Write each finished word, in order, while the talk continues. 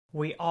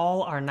We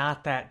all are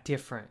not that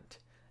different.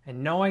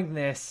 And knowing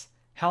this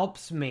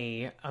helps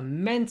me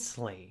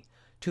immensely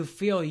to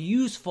feel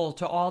useful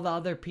to all the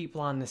other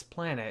people on this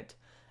planet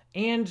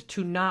and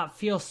to not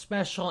feel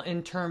special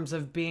in terms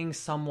of being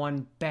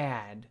someone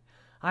bad.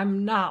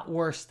 I'm not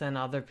worse than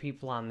other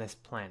people on this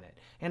planet,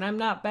 and I'm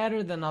not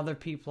better than other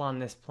people on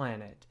this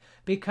planet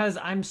because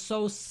I'm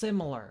so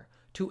similar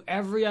to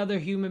every other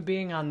human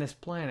being on this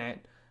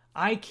planet.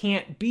 I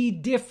can't be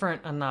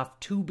different enough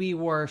to be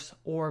worse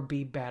or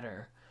be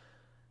better.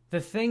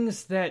 The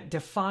things that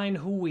define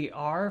who we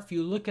are, if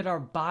you look at our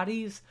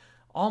bodies,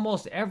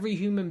 almost every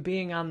human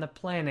being on the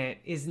planet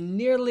is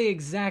nearly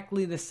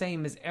exactly the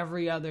same as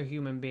every other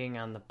human being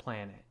on the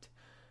planet.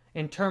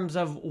 In terms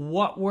of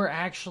what we're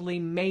actually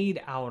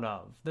made out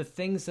of, the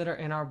things that are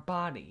in our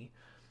body.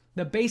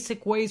 The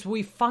basic ways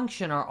we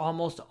function are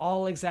almost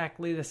all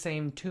exactly the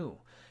same too.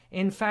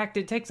 In fact,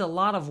 it takes a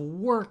lot of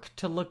work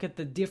to look at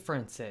the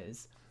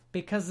differences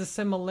because the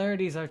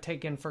similarities are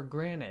taken for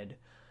granted.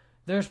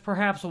 There's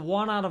perhaps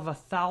 1 out of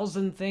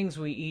 1,000 things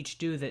we each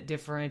do that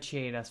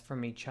differentiate us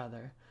from each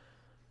other.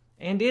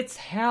 And it's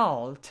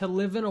hell to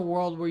live in a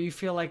world where you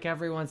feel like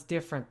everyone's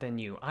different than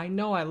you. I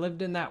know I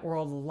lived in that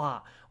world a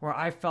lot, where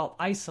I felt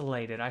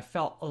isolated, I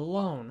felt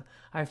alone,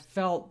 I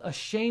felt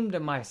ashamed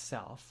of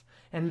myself.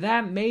 And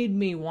that made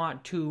me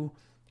want to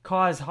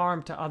cause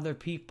harm to other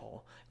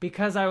people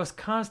because I was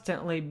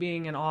constantly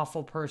being an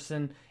awful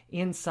person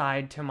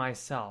inside to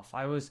myself.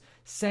 I was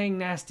saying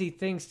nasty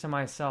things to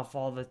myself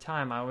all the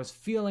time. I was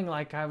feeling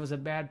like I was a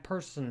bad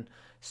person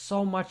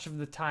so much of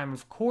the time.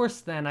 Of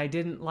course, then I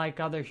didn't like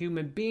other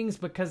human beings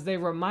because they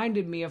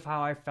reminded me of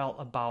how I felt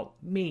about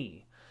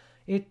me.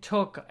 It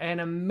took an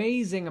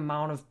amazing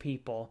amount of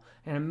people,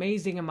 an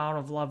amazing amount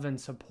of love and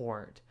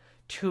support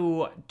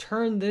to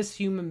turn this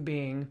human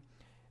being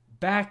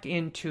back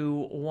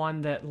into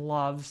one that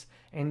loves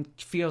and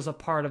feels a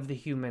part of the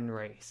human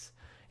race.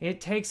 It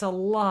takes a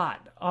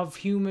lot of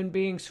human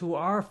beings who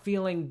are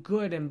feeling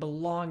good and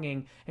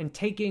belonging and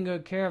taking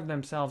good care of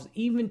themselves,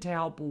 even to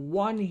help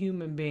one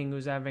human being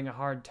who's having a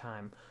hard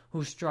time,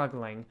 who's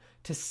struggling,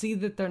 to see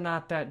that they're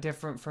not that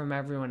different from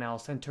everyone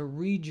else and to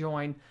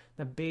rejoin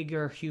the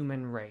bigger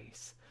human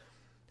race.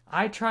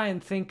 I try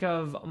and think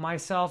of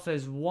myself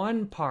as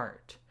one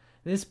part.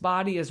 This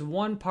body is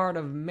one part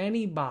of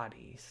many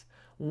bodies,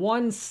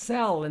 one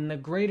cell in the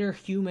greater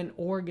human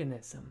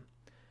organism.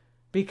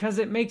 Because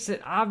it makes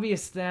it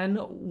obvious then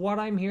what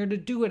I'm here to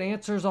do. It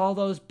answers all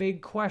those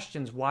big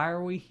questions. Why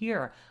are we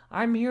here?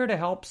 I'm here to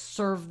help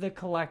serve the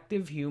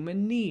collective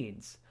human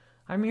needs.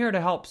 I'm here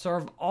to help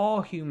serve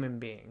all human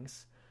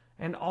beings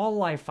and all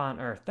life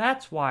on earth.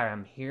 That's why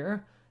I'm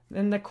here.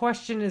 And the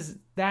question is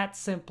that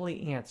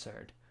simply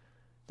answered.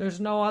 There's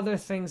no other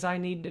things I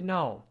need to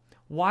know.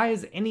 Why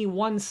is any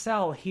one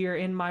cell here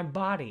in my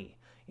body?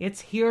 It's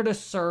here to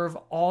serve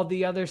all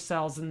the other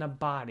cells in the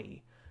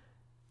body.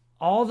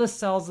 All the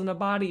cells in the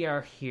body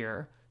are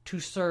here to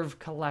serve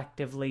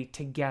collectively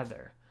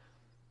together.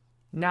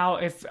 Now,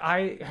 if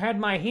I had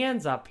my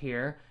hands up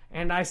here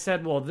and I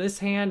said, well, this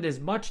hand is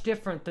much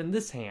different than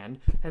this hand,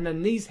 and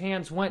then these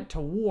hands went to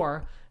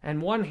war,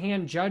 and one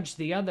hand judged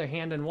the other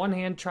hand, and one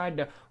hand tried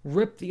to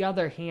rip the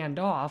other hand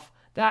off,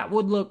 that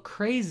would look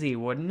crazy,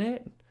 wouldn't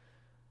it?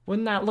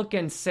 Wouldn't that look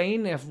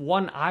insane if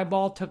one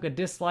eyeball took a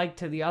dislike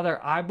to the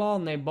other eyeball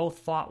and they both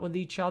fought with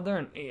each other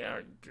and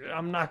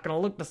I'm not going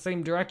to look the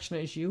same direction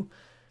as you?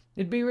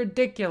 It'd be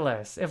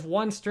ridiculous if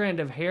one strand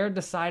of hair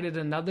decided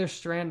another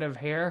strand of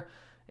hair,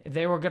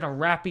 they were going to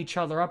wrap each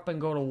other up and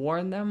go to war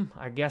in them.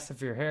 I guess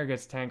if your hair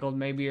gets tangled,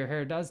 maybe your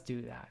hair does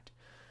do that.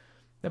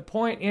 The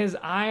point is,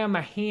 I am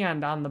a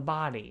hand on the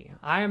body.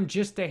 I am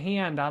just a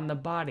hand on the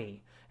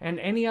body. And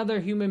any other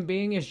human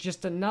being is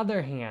just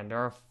another hand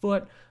or a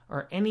foot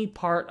or any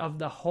part of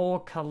the whole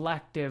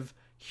collective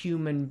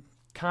human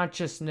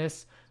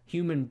consciousness,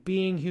 human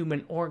being,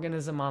 human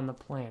organism on the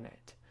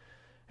planet.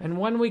 And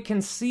when we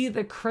can see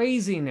the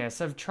craziness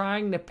of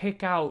trying to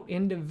pick out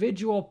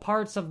individual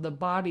parts of the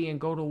body and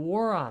go to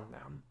war on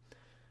them,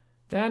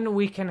 then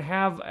we can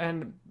have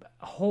a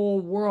whole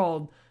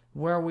world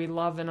where we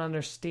love and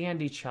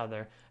understand each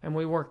other and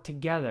we work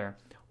together.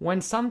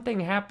 When something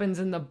happens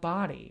in the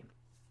body,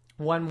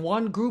 when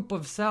one group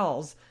of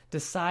cells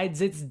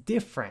decides it's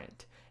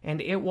different and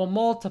it will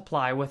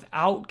multiply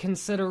without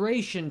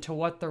consideration to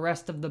what the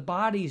rest of the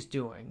body's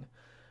doing,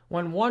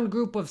 when one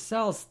group of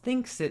cells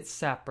thinks it's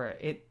separate,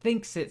 it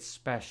thinks it's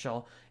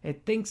special,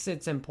 it thinks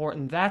it's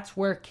important, that's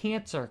where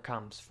cancer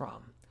comes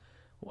from.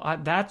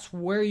 That's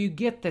where you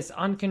get this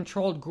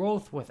uncontrolled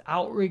growth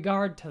without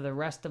regard to the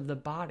rest of the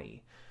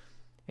body.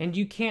 And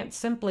you can't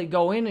simply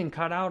go in and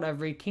cut out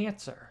every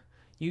cancer.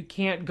 You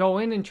can't go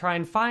in and try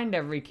and find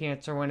every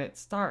cancer when it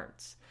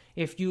starts.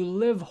 If you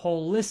live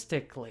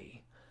holistically,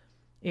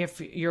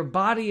 if your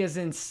body is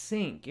in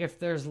sync, if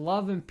there's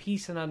love and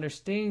peace and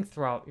understanding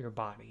throughout your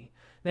body,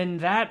 then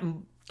that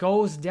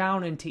goes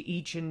down into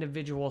each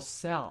individual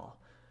cell.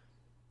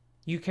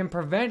 You can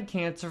prevent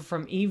cancer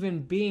from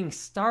even being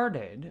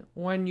started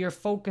when you're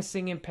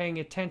focusing and paying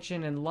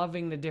attention and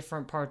loving the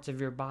different parts of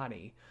your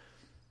body.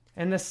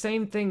 And the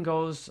same thing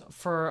goes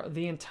for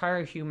the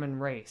entire human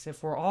race.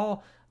 If we're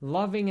all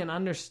loving and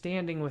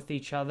understanding with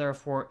each other,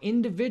 if we're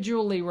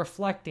individually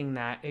reflecting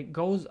that, it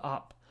goes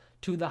up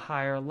to the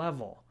higher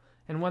level.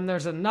 And when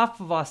there's enough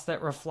of us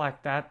that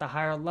reflect that, the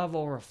higher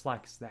level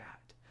reflects that.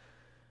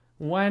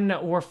 When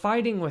we're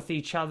fighting with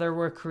each other,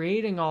 we're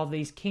creating all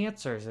these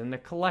cancers in the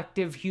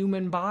collective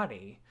human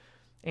body.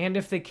 And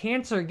if the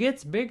cancer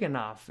gets big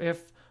enough,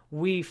 if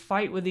we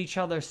fight with each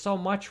other so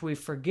much we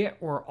forget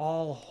we're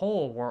all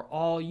whole, we're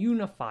all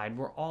unified,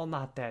 we're all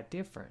not that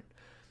different.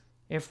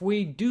 If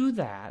we do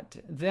that,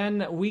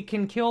 then we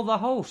can kill the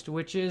host,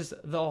 which is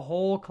the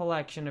whole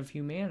collection of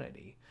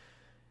humanity.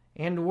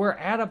 And we're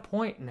at a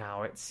point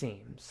now, it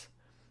seems,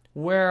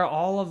 where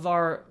all of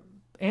our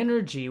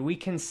energy, we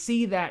can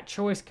see that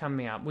choice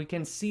coming up. We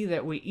can see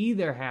that we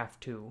either have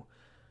to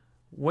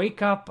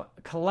wake up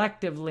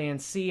collectively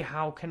and see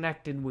how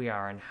connected we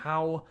are and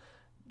how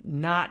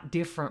not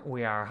different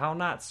we are, how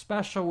not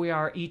special we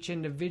are each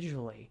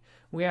individually.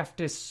 We have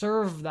to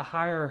serve the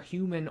higher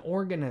human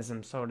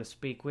organism, so to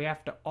speak. We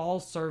have to all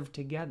serve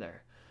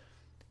together.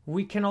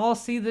 We can all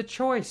see the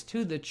choice,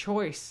 too,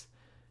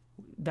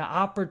 the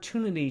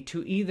opportunity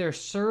to either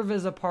serve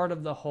as a part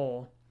of the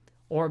whole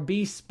or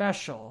be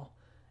special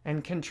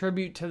and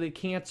contribute to the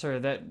cancer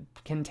that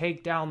can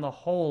take down the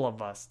whole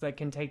of us, that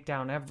can take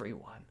down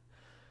everyone.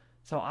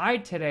 So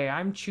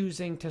I'm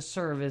choosing to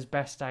serve as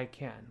best I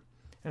can.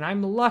 And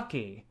I'm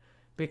lucky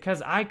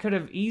because I could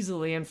have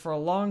easily, and for a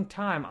long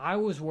time, I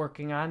was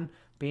working on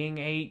being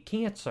a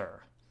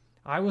cancer.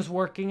 I was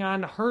working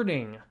on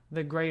hurting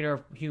the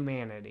greater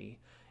humanity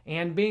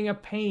and being a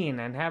pain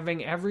and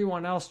having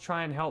everyone else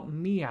try and help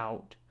me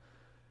out.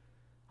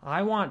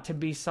 I want to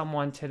be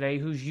someone today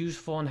who's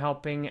useful in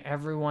helping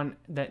everyone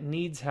that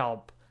needs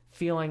help,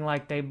 feeling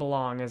like they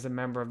belong as a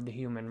member of the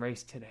human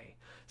race today.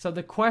 So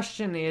the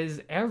question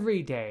is,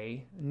 every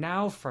day,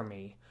 now for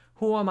me,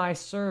 who am I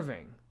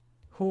serving?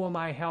 Who am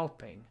I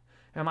helping?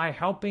 Am I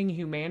helping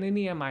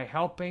humanity? Am I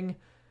helping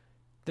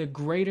the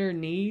greater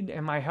need?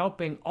 Am I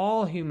helping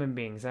all human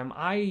beings? Am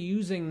I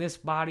using this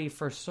body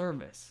for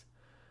service?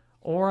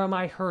 Or am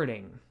I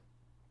hurting?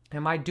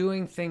 Am I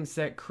doing things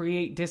that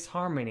create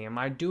disharmony? Am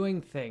I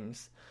doing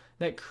things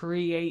that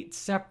create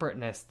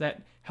separateness,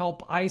 that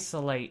help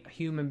isolate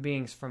human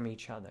beings from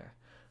each other?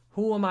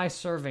 Who am I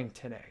serving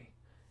today?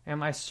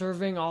 Am I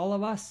serving all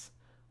of us?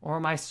 Or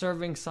am I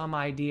serving some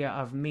idea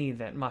of me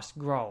that must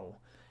grow?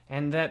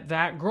 And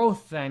that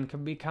growth then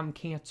can become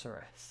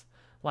cancerous.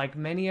 Like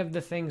many of the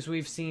things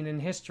we've seen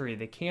in history,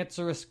 the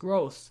cancerous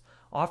growths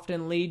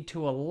often lead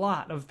to a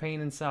lot of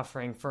pain and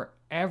suffering for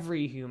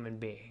every human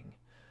being.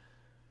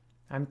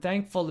 I'm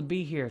thankful to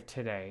be here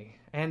today,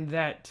 and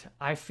that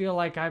I feel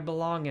like I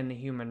belong in the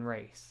human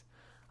race.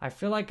 I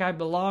feel like I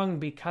belong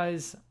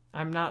because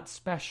I'm not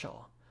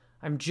special.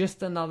 I'm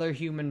just another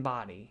human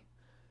body.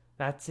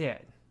 That's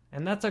it.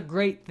 And that's a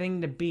great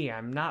thing to be.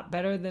 I'm not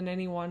better than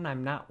anyone.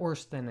 I'm not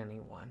worse than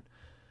anyone.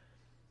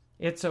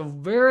 It's a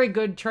very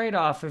good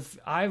trade-off if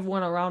I've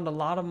went around a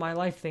lot of my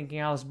life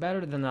thinking I was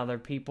better than other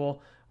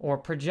people or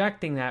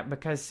projecting that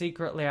because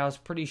secretly I was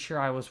pretty sure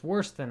I was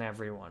worse than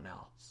everyone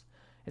else.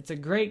 It's a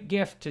great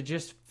gift to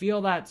just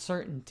feel that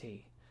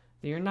certainty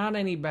that you're not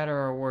any better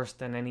or worse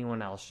than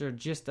anyone else. You're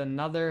just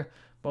another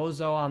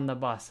bozo on the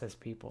bus, as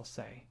people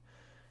say.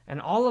 And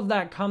all of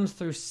that comes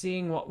through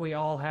seeing what we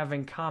all have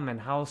in common,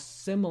 how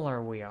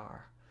similar we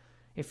are.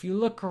 If you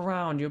look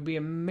around, you'll be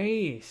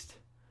amazed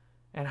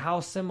at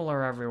how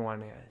similar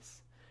everyone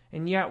is.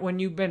 And yet, when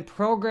you've been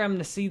programmed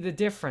to see the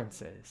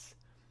differences,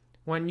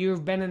 when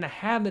you've been in the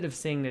habit of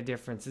seeing the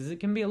differences, it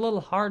can be a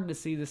little hard to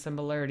see the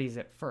similarities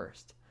at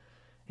first.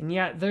 And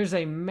yet, there's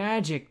a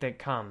magic that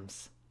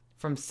comes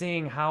from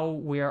seeing how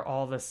we are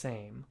all the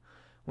same.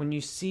 When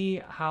you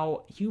see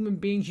how human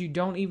beings you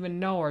don't even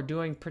know are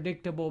doing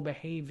predictable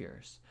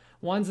behaviors,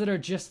 ones that are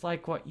just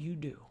like what you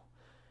do.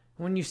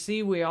 When you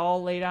see we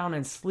all lay down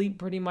and sleep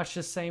pretty much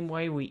the same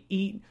way, we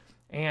eat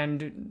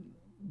and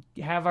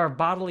have our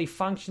bodily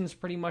functions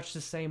pretty much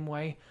the same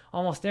way.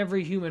 Almost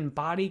every human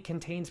body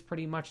contains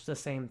pretty much the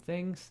same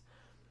things.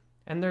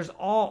 And there's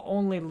all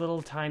only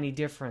little tiny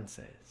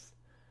differences.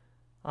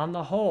 On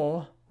the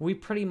whole, we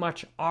pretty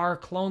much are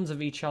clones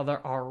of each other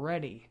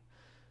already.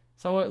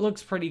 So it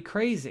looks pretty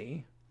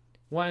crazy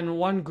when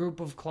one group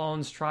of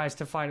clones tries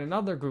to fight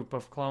another group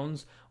of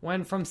clones,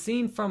 when from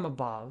seen from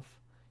above,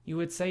 you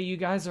would say you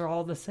guys are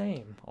all the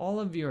same. All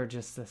of you are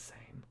just the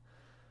same.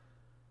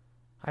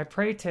 I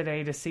pray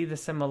today to see the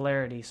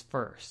similarities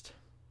first,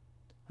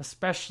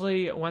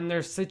 especially when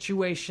there's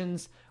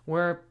situations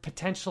where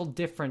potential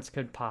difference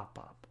could pop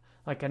up,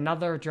 like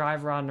another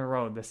driver on the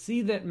road, to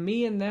see that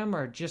me and them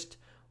are just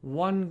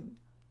one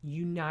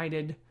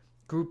united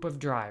group of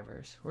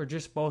drivers. We're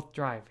just both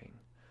driving.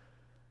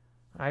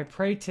 I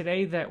pray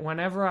today that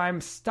whenever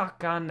I'm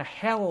stuck on the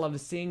hell of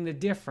seeing the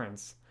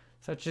difference,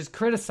 such as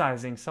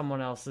criticizing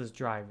someone else's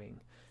driving,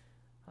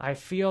 I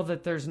feel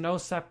that there's no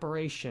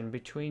separation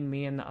between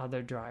me and the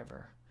other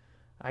driver.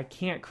 I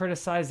can't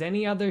criticize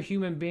any other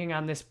human being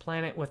on this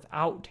planet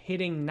without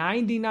hitting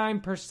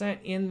 99%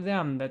 in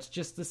them that's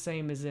just the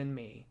same as in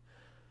me.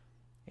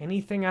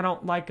 Anything I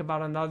don't like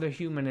about another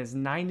human is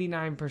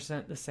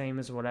 99% the same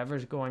as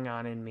whatever's going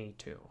on in me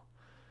too.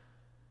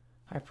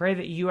 I pray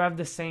that you have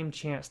the same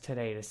chance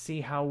today to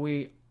see how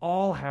we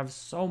all have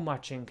so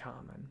much in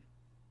common.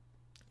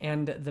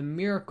 And the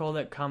miracle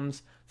that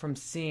comes from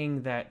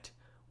seeing that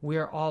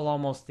we're all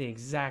almost the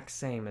exact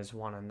same as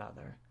one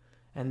another.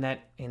 And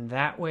that in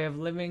that way of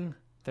living,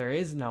 there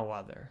is no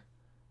other.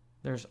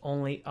 There's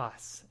only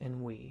us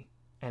and we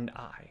and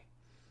I.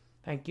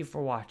 Thank you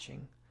for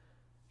watching.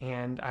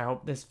 And I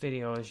hope this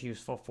video is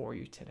useful for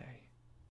you today.